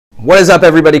What is up,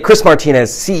 everybody? Chris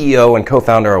Martinez, CEO and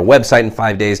co-founder of Website in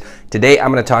 5 Days. Today,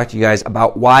 I'm going to talk to you guys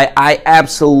about why I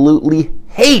absolutely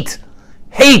hate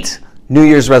New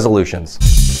Year's resolutions.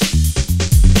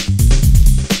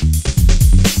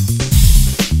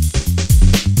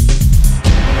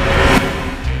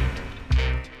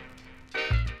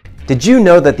 Did you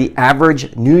know that the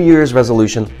average New Year's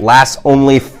resolution lasts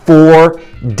only 4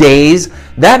 days?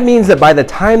 That means that by the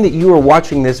time that you are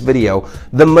watching this video,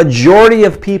 the majority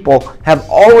of people have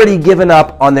already given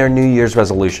up on their New Year's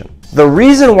resolution. The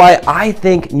reason why I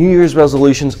think New Year's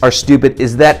resolutions are stupid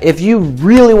is that if you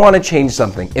really want to change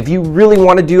something, if you really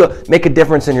want to make a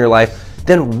difference in your life,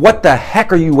 then what the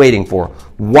heck are you waiting for?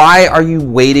 Why are you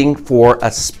waiting for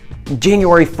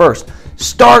January 1st?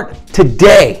 Start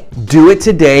today. Do it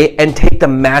today and take the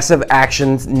massive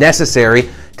actions necessary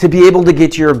to be able to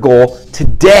get to your goal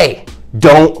today.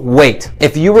 Don't wait.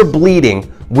 If you were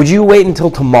bleeding, would you wait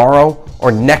until tomorrow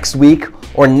or next week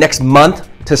or next month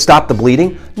to stop the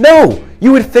bleeding? No,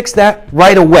 you would fix that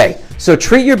right away. So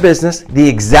treat your business the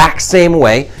exact same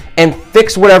way and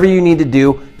fix whatever you need to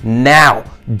do now.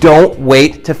 Don't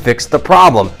wait to fix the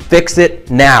problem. Fix it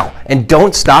now and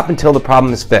don't stop until the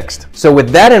problem is fixed. So with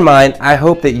that in mind, I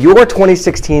hope that your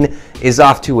 2016 is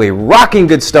off to a rocking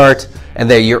good start and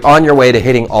that you're on your way to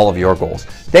hitting all of your goals.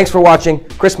 Thanks for watching.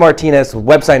 Chris Martinez with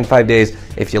Website in 5 Days.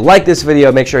 If you like this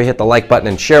video, make sure you hit the like button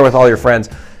and share with all your friends.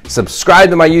 Subscribe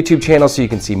to my YouTube channel so you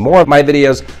can see more of my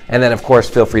videos. And then, of course,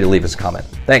 feel free to leave us a comment.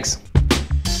 Thanks.